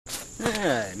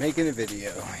Alright, making a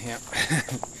video. Yep.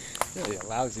 Really a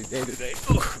lousy day today.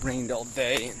 Oh, rained all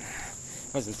day. And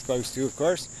wasn't supposed to, of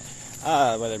course.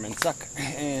 Weathermen suck.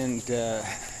 And,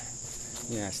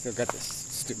 yeah, I still got this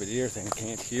stupid ear thing.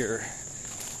 Can't hear.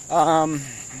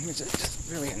 Which is just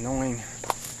really annoying.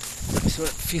 I sort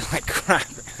of feel like crap.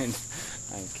 And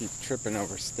I keep tripping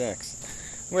over sticks.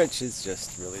 Which is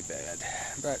just really bad.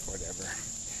 But whatever.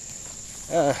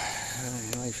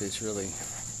 Life is really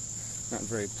not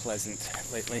very pleasant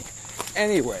lately.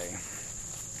 Anyway,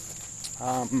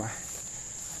 number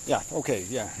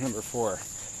 4.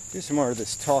 Do some more of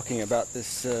this talking about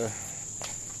this, the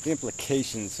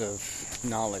implications of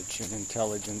knowledge and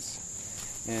intelligence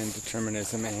and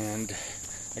determinism and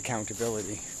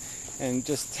accountability, and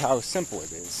just how simple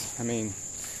it is. I mean,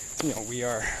 we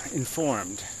are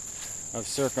informed of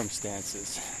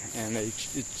circumstances, and it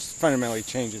fundamentally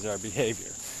changes our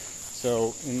behavior.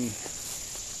 So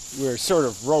we're sort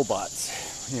of robots.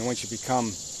 Once you become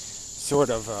sort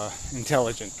of an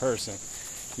intelligent person,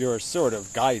 you're sort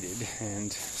of guided,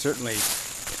 and certainly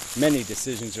many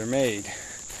decisions are made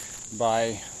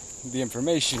by the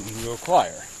information you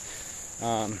acquire.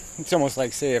 It's almost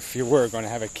like, say, if you were going to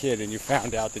have a kid and you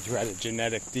found out that you had a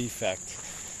genetic defect,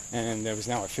 and there was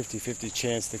now a 50-50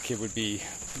 chance the kid would be,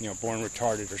 born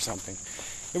retarded or something.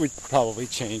 It would probably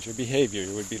change your behavior.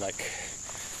 It would be like,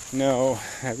 no,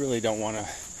 I really don't want to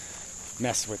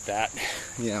mess with that.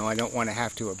 I don't want to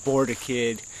have to abort a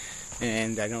kid,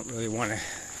 and I don't really want to,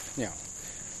 you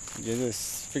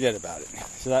just forget about it.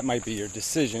 So that might be your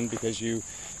decision, because you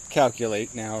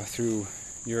calculate now through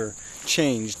your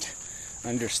changed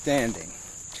understanding.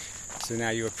 So now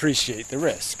you appreciate the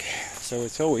risk. So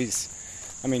it's always,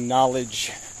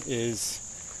 knowledge is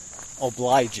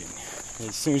obliging.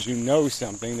 As soon as you know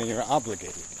something, then you're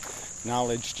obligated.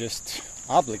 Knowledge just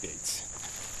obligates.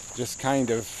 Just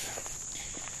kind of,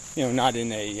 not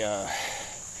in a,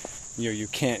 you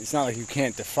can't, it's not like you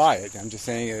can't defy it. I'm just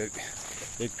saying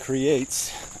it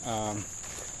creates a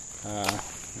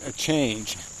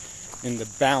change in the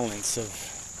balance of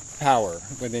power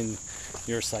within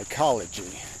your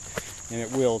psychology. And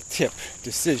it will tip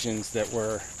decisions that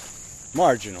were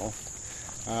marginal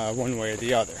one way or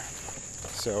the other.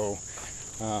 So,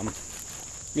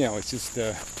 it's just,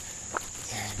 so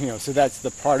that's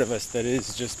the part of us that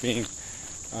is just being,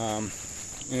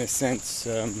 in a sense,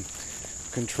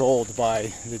 controlled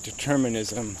by the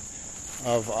determinism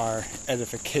of our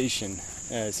edification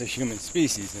as a human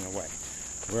species, in a way.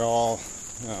 We're all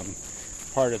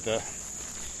part of the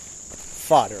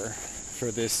fodder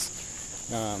for this,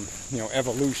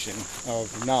 evolution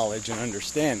of knowledge and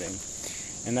understanding.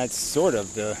 And that's sort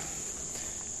of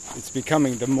it's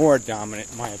becoming the more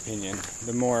dominant, in my opinion,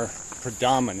 the more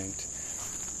predominant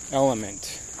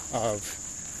element of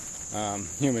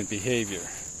human behavior.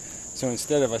 So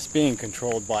instead of us being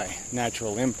controlled by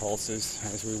natural impulses,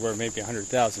 as we were maybe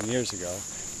 100,000 years ago,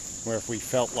 where if we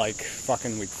felt like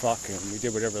fucking, we'd fuck, and we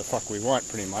did whatever the fuck we want,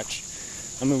 pretty much.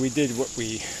 We did what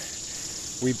we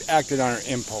acted on our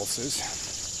impulses.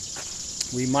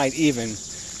 We might even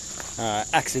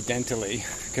accidentally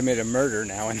commit a murder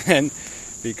now and then,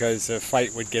 because a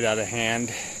fight would get out of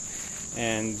hand,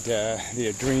 and the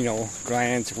adrenal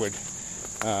glands would,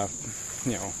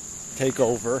 take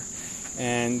over,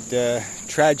 and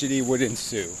tragedy would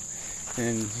ensue.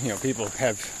 And people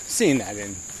have seen that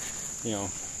in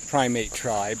primate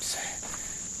tribes,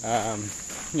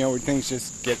 where things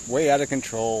just get way out of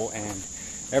control and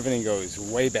everything goes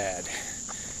way bad.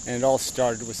 And it all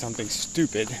started with something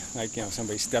stupid, like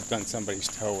somebody stepped on somebody's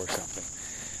toe or something.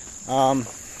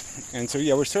 And so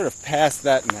we're sort of past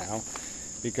that now,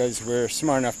 because we're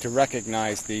smart enough to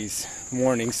recognize these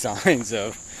warning signs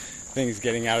of things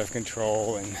getting out of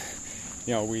control. And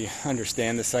we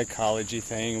understand the psychology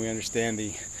thing, we understand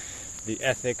the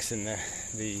ethics and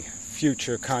the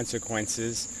future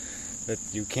consequences, that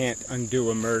you can't undo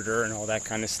a murder and all that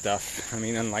kind of stuff.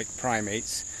 Unlike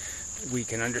primates, we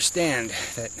can understand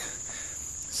that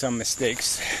some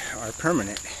mistakes are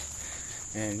permanent,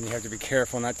 and you have to be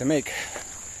careful not to make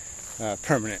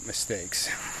permanent mistakes.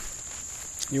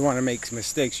 You want to make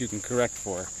mistakes you can correct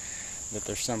for, that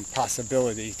there's some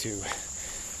possibility to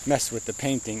mess with the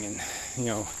painting and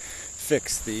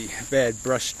fix the bad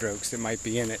brush strokes that might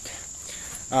be in it.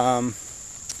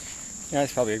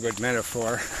 That's probably a good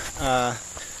metaphor. And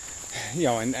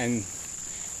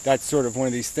that's sort of one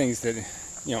of these things that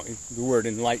the word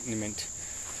enlightenment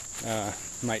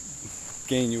might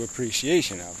gain you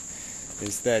appreciation of,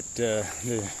 is that the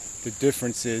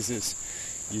difference is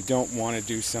you don't want to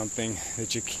do something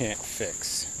that you can't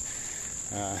fix.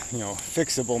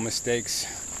 Fixable mistakes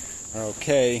are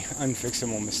okay.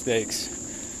 Unfixable mistakes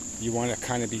you want to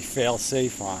kind of be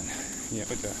fail-safe on.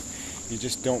 You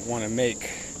just don't want to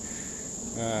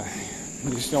you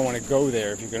just don't want to go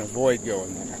there if you can avoid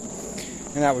going there.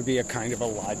 And that would be a kind of a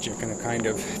logic and a kind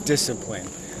of discipline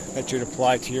that you'd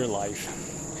apply to your life.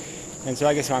 And so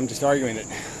I guess I'm just arguing that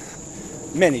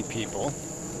many people,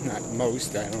 not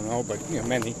most, I don't know, but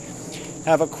many,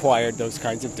 have acquired those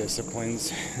kinds of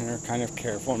disciplines and are kind of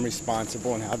careful and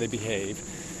responsible in how they behave,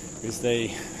 because they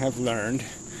have learned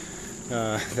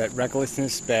that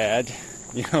recklessness is bad,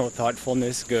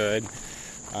 thoughtfulness good,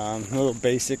 little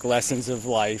basic lessons of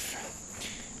life,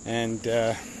 and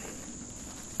they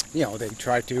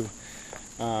try to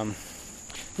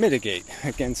mitigate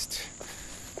against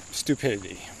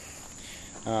stupidity.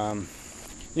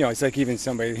 It's like even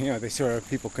somebody,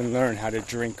 people can learn how to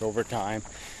drink over time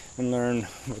and learn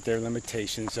what their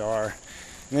limitations are.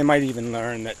 And they might even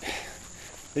learn that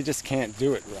they just can't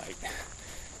do it right.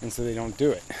 And so they don't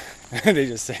do it. They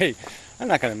just say, I'm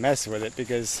not going to mess with it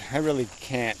because I really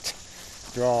can't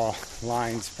draw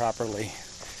lines properly.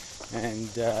 And,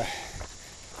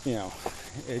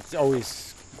 it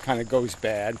always kind of goes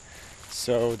bad.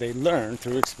 So they learn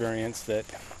through experience that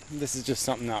this is just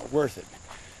something not worth it.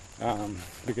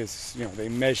 Because, they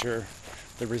measure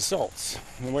the results.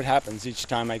 And what happens each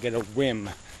time I get a whim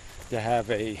to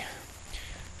have a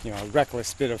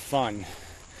reckless bit of fun,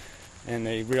 and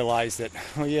they realize that,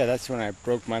 oh yeah, that's when I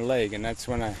broke my leg, and that's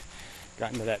when I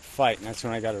got into that fight, and that's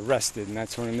when I got arrested, and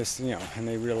that's when this, and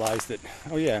they realize that,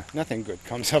 oh yeah, nothing good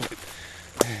comes of it.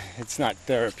 It's not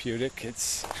therapeutic,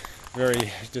 it's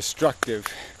very destructive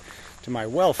to my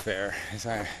welfare, as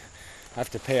I have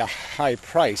to pay a high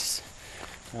price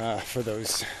for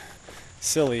those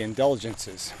silly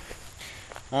indulgences.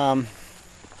 But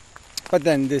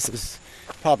then this is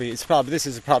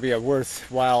probably a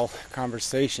worthwhile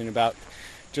conversation about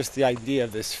just the idea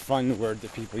of this fun word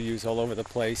that people use all over the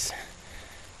place,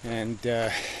 and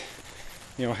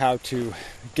how to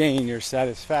gain your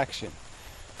satisfaction.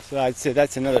 So I'd say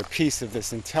that's another piece of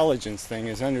this intelligence thing,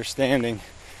 is understanding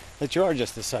that you are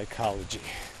just a psychology.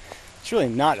 It's really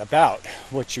not about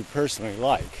what you personally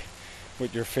like,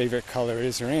 what your favorite color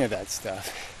is, or any of that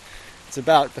stuff. It's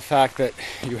about the fact that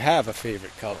you have a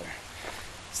favorite color.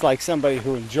 It's like somebody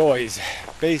who enjoys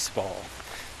baseball.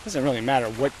 It doesn't really matter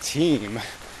what team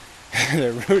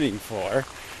they're rooting for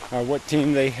or what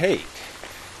team they hate.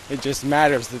 It just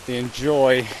matters that they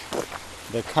enjoy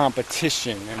the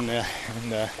competition and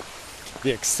the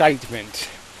excitement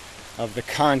of the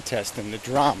contest and the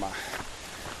drama.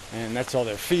 And that's all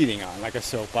they're feeding on. Like a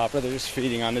soap opera, they're just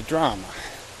feeding on the drama.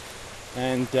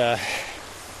 And, the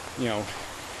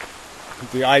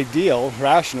ideal,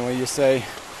 rationally, you say,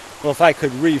 well, if I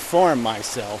could reform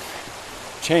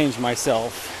myself, change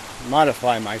myself,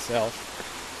 modify myself,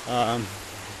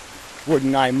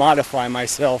 wouldn't I modify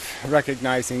myself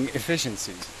recognizing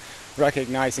efficiencies,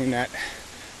 recognizing that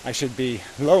I should be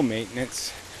low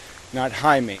maintenance, not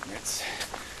high maintenance,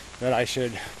 that I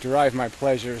should derive my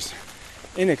pleasures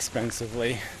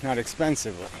inexpensively, not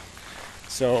expensively.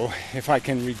 So if I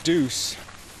can reduce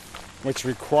what's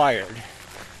required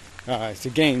to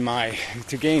gain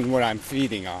what I'm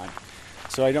feeding on,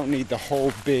 so I don't need the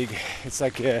whole big. It's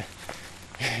like you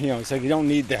don't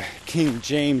need the King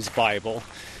James Bible,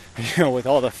 with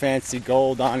all the fancy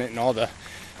gold on it and all the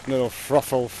little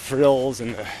frills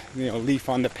and the leaf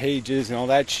on the pages and all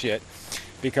that shit,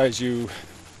 because you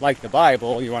like the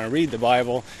Bible, you want to read the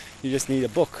Bible. You just need a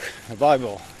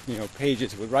Bible,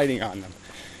 pages with writing on them.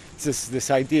 It's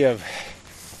this idea of,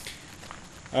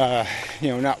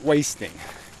 not wasting,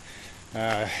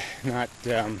 not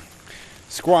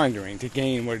squandering to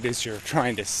gain what it is you're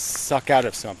trying to suck out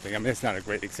of something. I mean, it's not a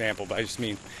great example, but I just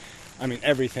mean,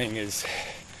 everything is,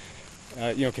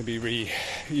 can be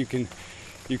you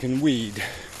can weed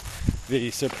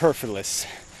the superfluous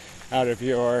out of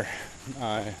your,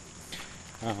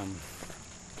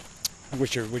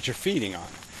 which you're feeding on.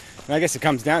 And I guess it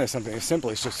comes down to something as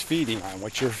simple as just feeding on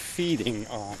what you're feeding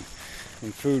on.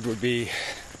 And food would be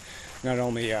not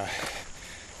only an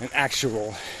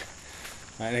example,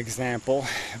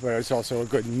 but it's also a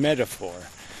good metaphor.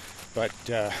 But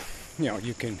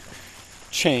you can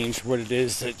change what it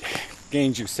is that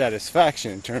gains you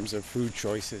satisfaction in terms of food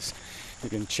choices. You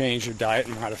can change your diet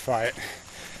and modify it,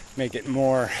 make it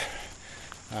more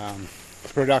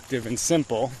productive and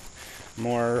simple,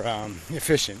 more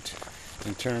efficient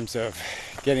in terms of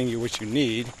getting you what you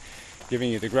need,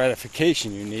 giving you the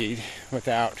gratification you need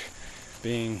without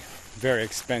being very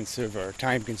expensive or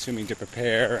time consuming to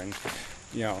prepare. And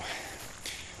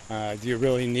do you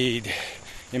really need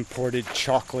imported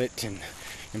chocolate and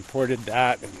imported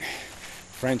that and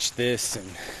French this and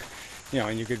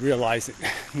and you could realize that,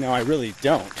 no, I really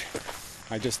don't.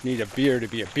 I just need a beer to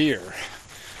be a beer.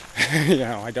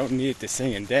 I don't need it to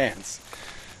sing and dance.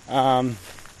 That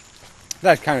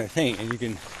kind of thing. And you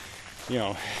can,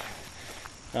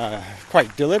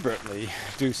 quite deliberately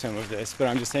do some of this, but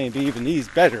I'm just saying it'd be even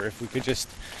better if we could just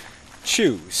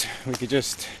choose. We could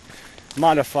just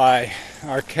modify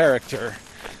our character,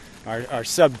 our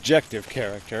subjective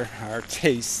character, our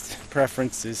tastes,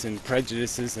 preferences, and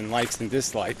prejudices, and likes and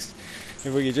dislikes.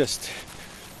 If we could just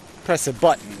press a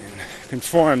button and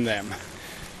conform them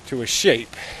to a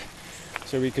shape,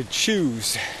 so we could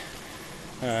choose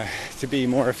to be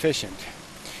more efficient.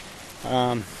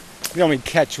 The only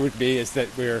catch would be is that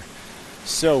we're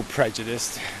so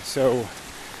prejudiced, so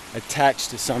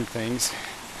attached to some things,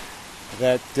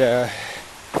 that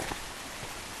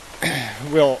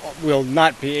we'll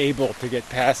not be able to get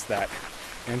past that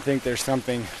and think there's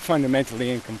something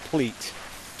fundamentally incomplete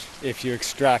if you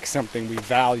extract something we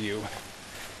value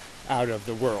out of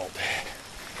the world.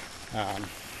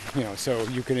 So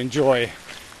you can enjoy,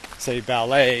 say,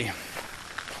 ballet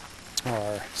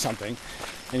or something,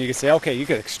 and you can say, okay, you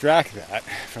could extract that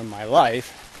from my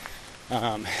life.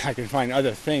 I can find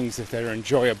other things that are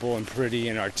enjoyable and pretty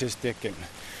and artistic and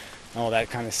all that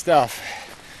kind of stuff.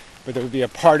 But there would be a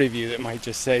part of you that might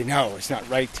just say, no, it's not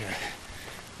right to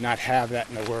not have that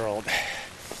in the world,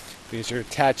 because your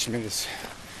attachment is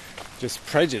just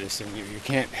prejudicing you. You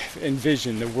can't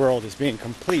envision the world as being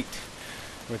complete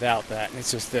without that. And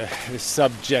it's just this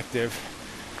subjective,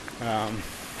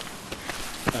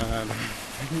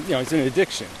 it's an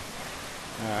addiction.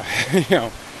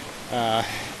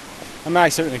 I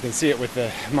certainly can see it with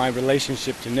my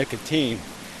relationship to nicotine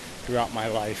throughout my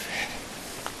life.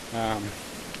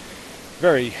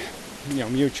 Very,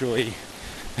 mutually,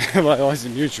 well, it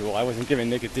wasn't mutual. I wasn't giving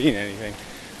nicotine anything.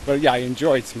 But yeah, I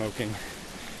enjoyed smoking.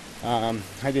 I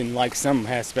didn't like some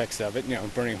aspects of it,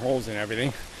 burning holes and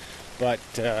everything. But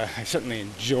I certainly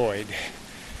enjoyed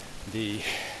the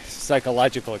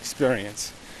psychological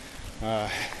experience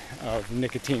of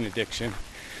nicotine addiction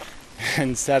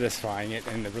and satisfying it,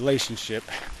 and the relationship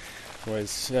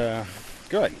was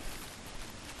good.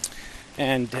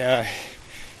 And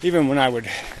even when I would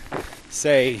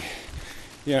say,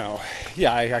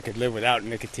 I could live without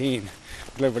nicotine,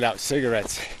 live without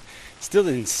cigarettes, it still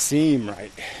didn't seem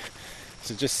right.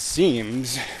 So it just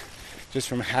seems, just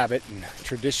from habit and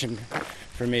tradition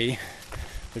for me,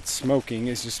 that smoking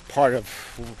is just part of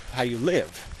how you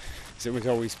live. So it was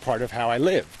always part of how I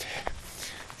lived.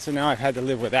 So now I've had to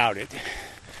live without it.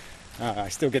 I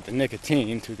still get the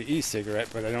nicotine through the e-cigarette,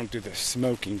 but I don't do the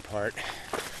smoking part.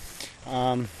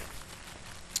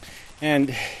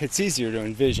 And it's easier to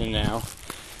envision now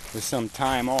with some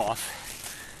time off.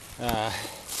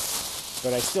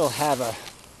 But I still have a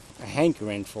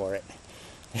hankering for it.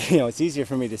 It's easier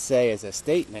for me to say as a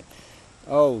statement,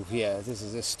 oh yeah, this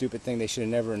is a stupid thing they should have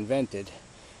never invented.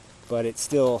 But it's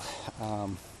still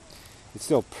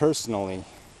personally,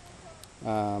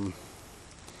 I'm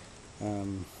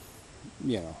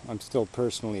still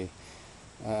personally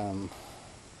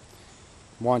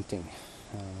wanting,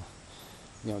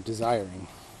 desiring,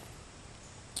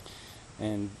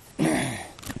 and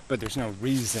but there's no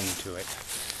reason to it.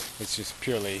 It's just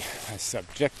purely a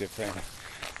subjective thing,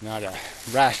 not a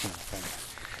rational thing.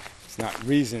 It's not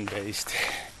reason-based.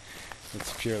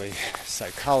 It's purely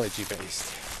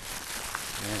psychology-based,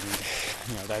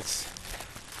 and that's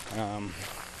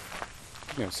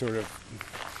sort of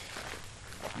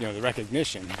the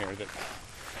recognition here that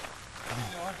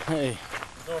hey.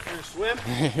 Go for your swim?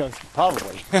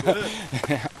 Probably.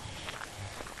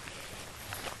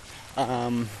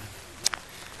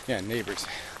 Neighbors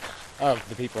of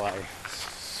the people I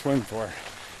swim for.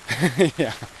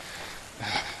 Yeah.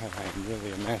 I'm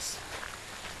really a mess.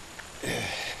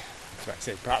 That's why I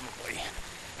say probably.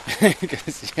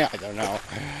 Because, I don't know.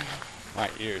 My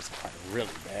ears are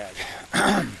really bad.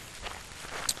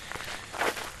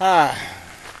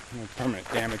 No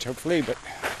permanent damage, hopefully, but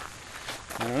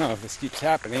I don't know if this keeps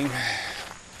happening.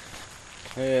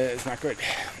 It's not good.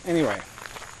 Anyway,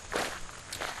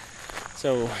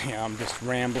 so I'm just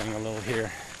rambling a little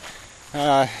here.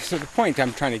 So the point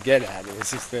I'm trying to get at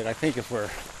is that I think if we're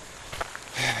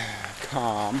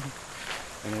calm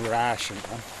and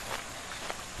rational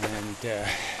and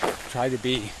try to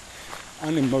be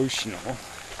unemotional,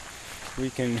 we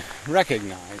can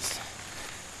recognize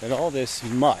that all this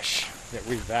mush that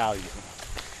we value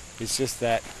is just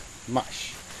that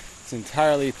mush. It's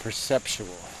entirely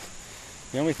perceptual.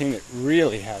 The only thing that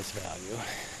really has value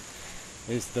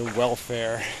is the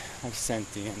welfare of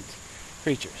sentient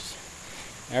creatures.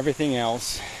 Everything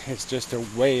else is just a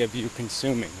way of you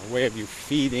consuming, a way of you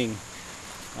feeding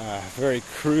very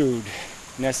crude,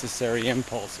 necessary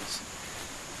impulses.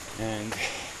 And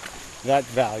that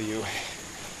value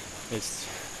is,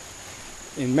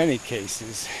 in many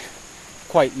cases,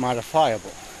 quite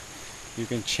modifiable. You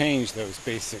can change those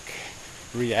basic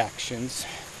reactions.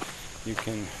 You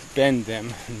can bend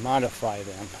them and modify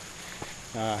them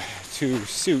to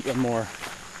suit a more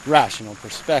rational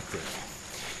perspective.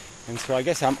 And so I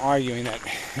guess I'm arguing that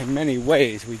in many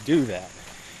ways we do that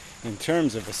in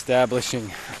terms of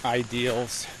establishing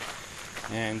ideals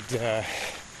and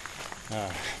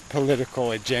political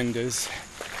agendas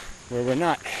where we're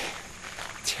not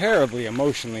terribly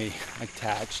emotionally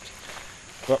attached,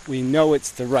 but we know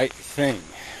it's the right thing.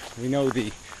 We know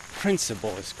the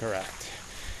principle is correct.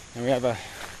 And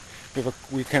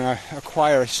we can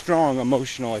acquire a strong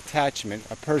emotional attachment,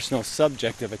 a personal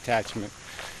subjective attachment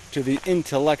to the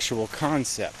intellectual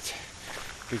concept,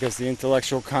 because the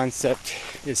intellectual concept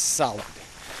is solid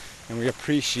and we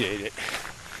appreciate it,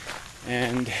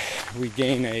 and we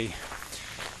gain a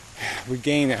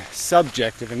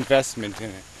subjective investment in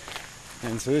it.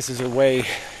 And so this is a way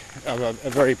of a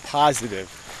very positive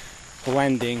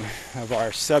blending of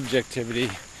our subjectivity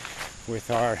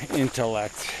with our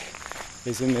intellect,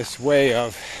 is in this way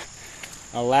of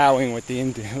allowing the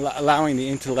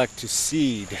intellect to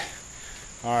seed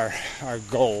our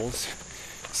goals,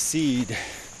 seed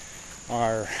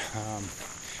our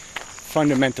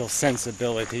fundamental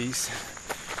sensibilities,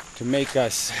 to make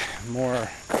us more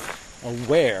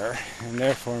aware and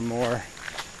therefore more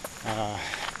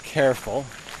careful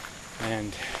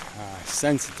and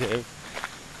sensitive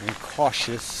and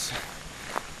cautious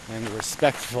and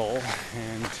respectful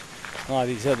and a lot of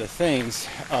these other things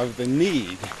of the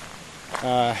need,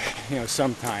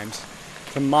 sometimes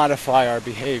to modify our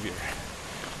behavior,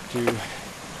 to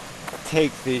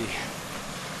take the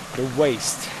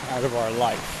waste out of our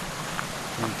life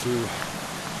and to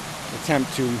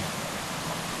attempt to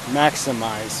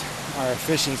maximize our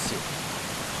efficiency.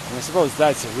 And I suppose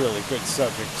that's a really good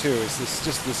subject too, is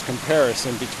this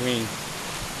comparison between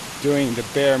doing the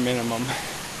bare minimum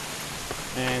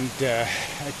and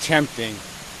attempting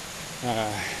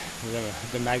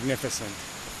the magnificent.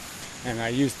 And I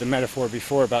used the metaphor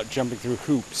before about jumping through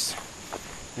hoops,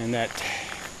 and that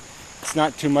it's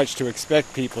not too much to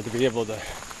expect people to be able to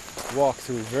walk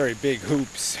through very big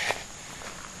hoops,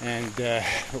 and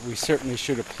but we certainly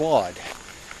should applaud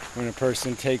when a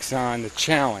person takes on the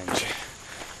challenge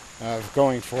of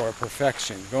going for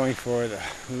perfection, going for the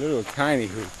little tiny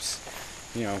hoops,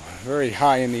 very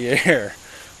high in the air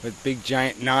with big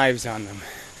giant knives on them.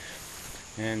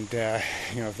 And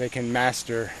if they can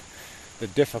master the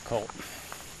difficult,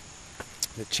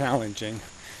 the challenging,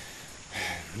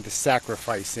 the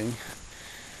sacrificing,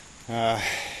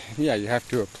 you have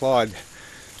to applaud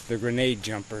the grenade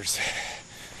jumpers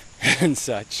and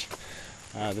such,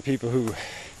 the people who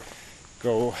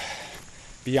go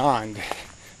beyond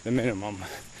the minimum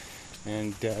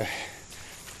and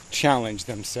challenge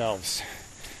themselves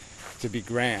to be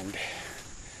grand,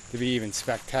 to be even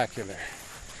spectacular.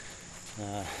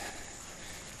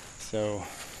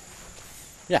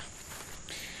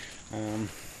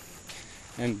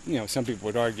 And some people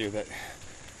would argue that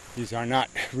these are not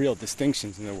real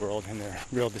distinctions in the world, and they're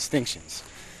real distinctions.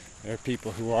 There are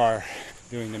people who are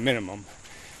doing the minimum,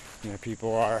 and there are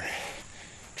people who are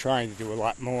trying to do a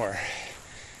lot more.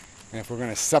 And if we're going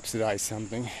to subsidize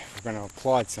something, if we're going to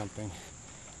applaud something,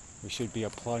 we should be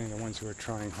applauding the ones who are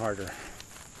trying harder.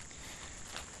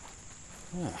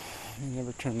 Oh, I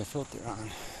never turn the filter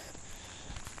on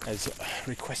as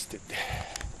requested.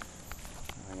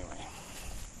 Anyway,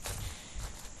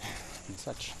 and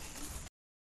such.